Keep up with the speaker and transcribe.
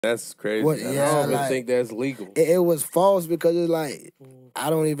That's crazy. What? I Yeah, don't even like think that's legal. it was false because it's like I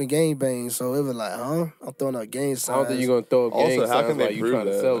don't even gang bang, so it was like, huh? I'm throwing out gang I don't think signs. you're gonna throw up Also, gang how signs can they like you prove trying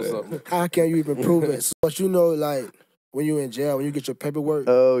to that, sell man? something. How can you even prove it? So, but you know, like when you in jail, when you get your paperwork,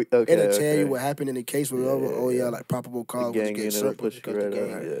 Oh, okay. it'll tell you Okay. what happened in the case. Yeah, Whatever. yeah, Oh yeah, yeah. like probable The cause was gang getting unit will searched push you because the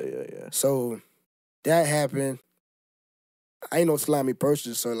right gang. up. Yeah. So that happened. I ain't no slimy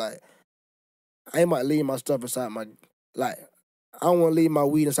person, so like I ain't might leave my stuff inside my like. I don't want to leave my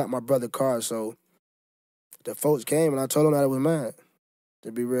weed inside my brother's car, so the folks came and I told them that it was mine.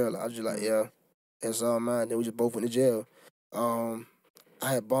 To be real, I was just like, yeah, it's all mine. Then we just both went to jail. I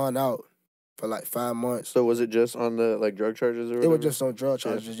had bond out for like 5 months. So was it just on the like drug charges or whatever? It was just on drug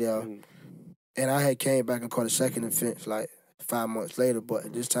charges, yeah. Mhm. And I had came back and caught a second offense like 5 months later,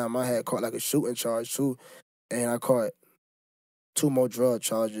 but this time I had caught like a shooting charge too, and I caught 2 more drug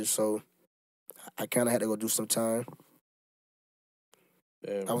charges, so I kind of had to go do some time.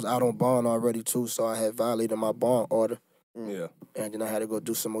 Damn. I was out on bond already too, so I had violated my bond order, Yeah. and then I had to go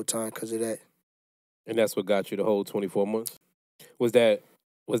do some more time because of that. And that's what got you the whole 24 months? Was that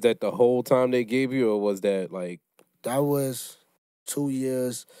the whole time they gave you, or was that like... That was 2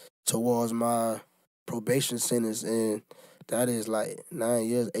 years towards my probation sentence, and that is like 9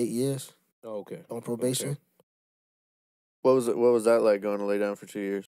 years, 8 years Oh, okay. on probation. Okay. What was that like going to lay down for 2 years?